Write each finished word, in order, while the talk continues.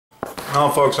Well,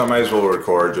 folks, I might as well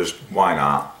record, just why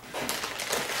not?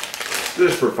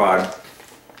 Just for fun.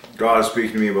 God is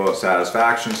speaking to me about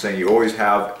satisfaction, saying you always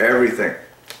have everything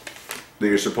that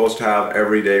you're supposed to have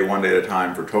every day, one day at a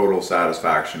time, for total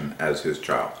satisfaction as His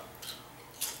child.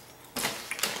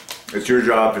 It's your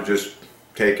job to just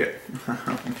take it.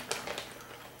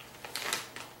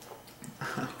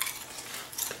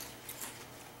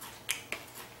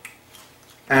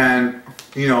 And,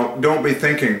 you know, don't be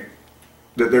thinking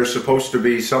that there's supposed to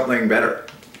be something better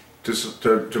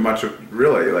to much of,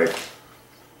 really, like,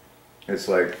 it's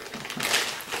like,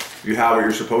 you have what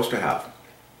you're supposed to have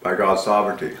by God's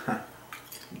sovereignty.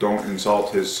 Don't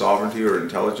insult His sovereignty or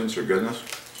intelligence or goodness.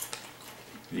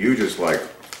 You just, like,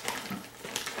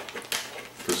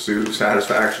 pursue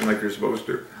satisfaction like you're supposed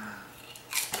to.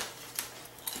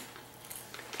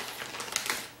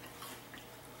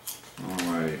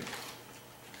 Alrighty.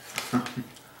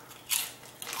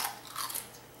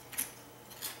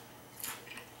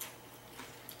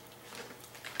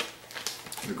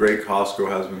 The great Costco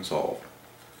has been solved.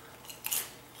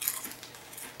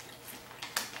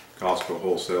 Costco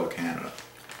Wholesale Canada.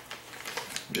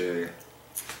 Yay.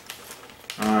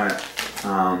 Alright.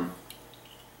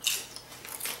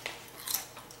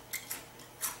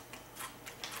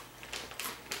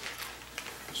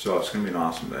 So it's going to be an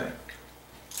awesome day.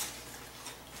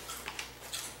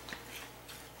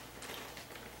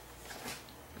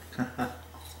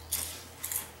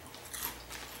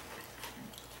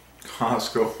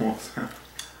 Costco.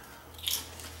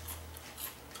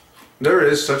 There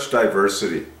is such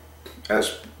diversity,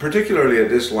 as particularly at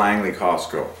this Langley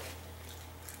Costco.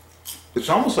 It's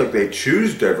almost like they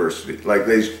choose diversity, like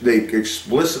they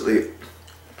explicitly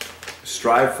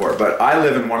strive for it. But I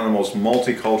live in one of the most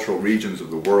multicultural regions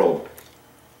of the world,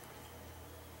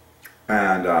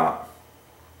 and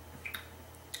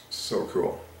so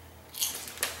cool.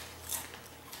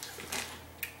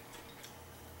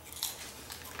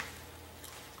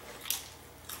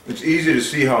 It's easy to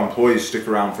see how employees stick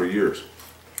around for years.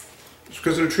 It's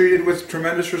because they're treated with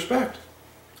tremendous respect.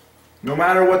 No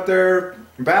matter what their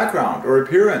background or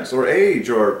appearance or age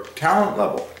or talent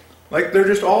level. Like, they're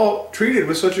just all treated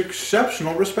with such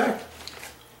exceptional respect.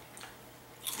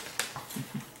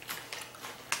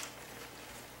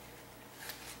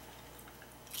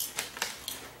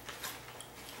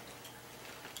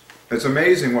 It's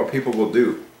amazing what people will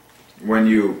do when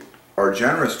you are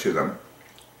generous to them,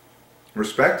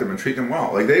 respect them, and treat them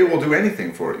well. Like, they will do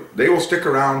anything for you. They will stick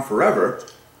around forever,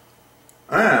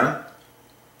 and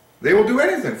they will do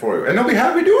anything for you. And they'll be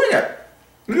happy doing it.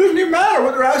 It doesn't even matter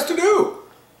what they're asked to do.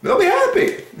 They'll be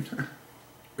happy.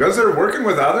 Because they're working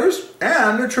with others,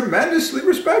 and they're tremendously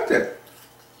respected.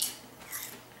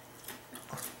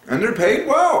 And they're paid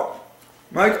well.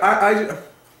 Like,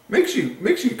 makes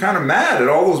you kind of mad at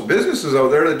all those businesses out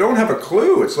there that don't have a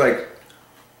clue. It's like,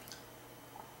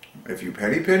 if you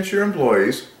penny pinch your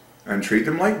employees and treat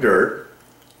them like dirt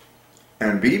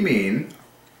and be mean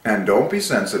and don't be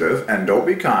sensitive and don't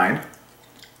be kind,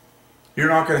 you're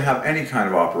not going to have any kind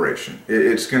of operation.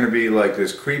 It's going to be like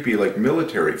this creepy, like,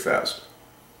 military fest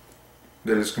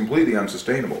that is completely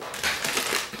unsustainable.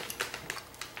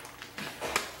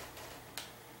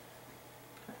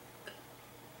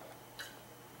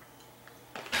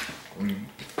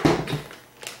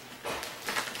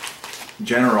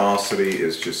 Generosity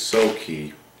is just so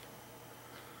key.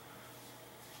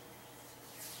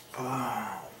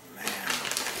 Oh, man.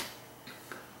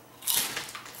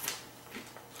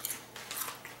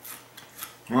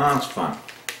 Well, that's fun.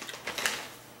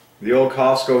 The old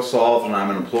Costco solved, and I'm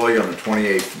an employee on the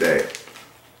 28th day.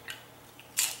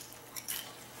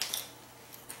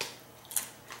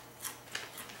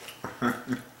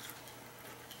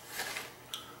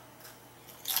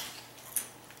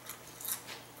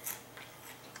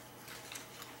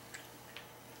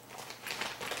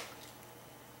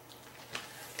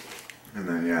 And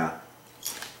then, yeah,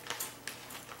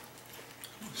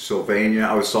 Sylvania.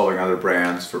 I was solving other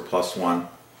brands for +1.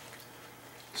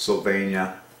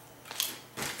 Sylvania.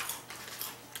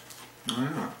 Oh,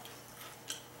 yeah.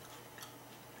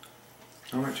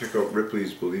 I might check out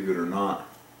Ripley's, believe it or not.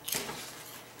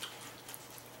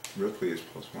 Ripley is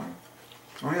 +1.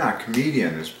 Oh yeah,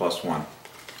 Comedian is +1.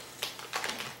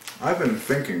 I've been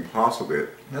thinking possibly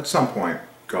at some point,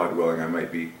 God willing, I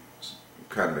might be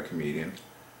kind of a comedian.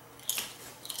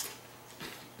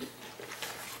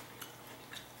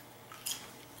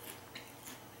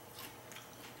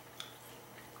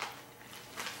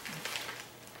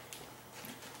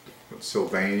 But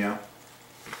Sylvania.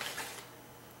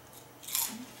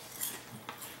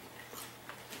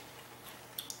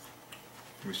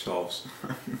 We solve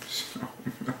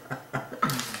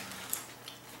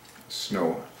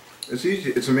snow. It's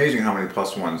easy. It's amazing how many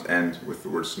plus ones end with the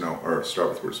word snow, or start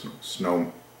with the word snow.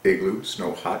 Snow igloo,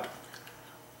 snow hut.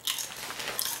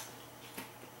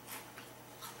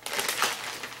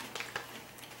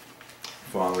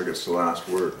 Father gets the last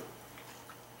word.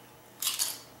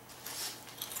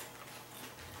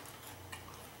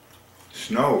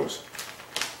 Snows.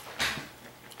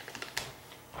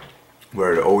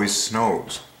 Where it always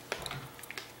snows.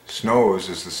 Snows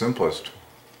is the simplest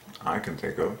I can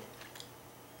think of.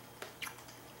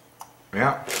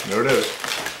 Yeah, there it is.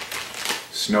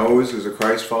 Snows is a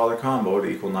Christ Father combo to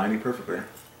equal 90 perfectly.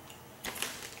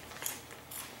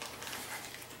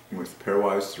 With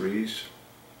pairwise threes.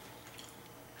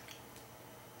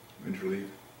 Interleave.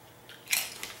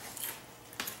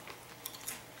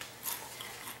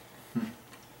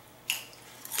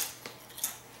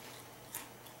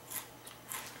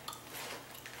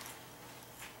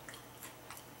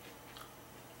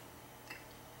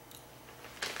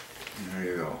 There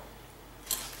you go.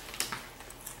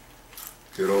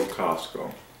 Good old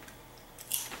Costco.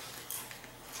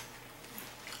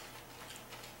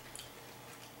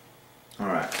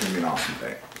 Alright, it's going to be an awesome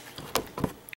day.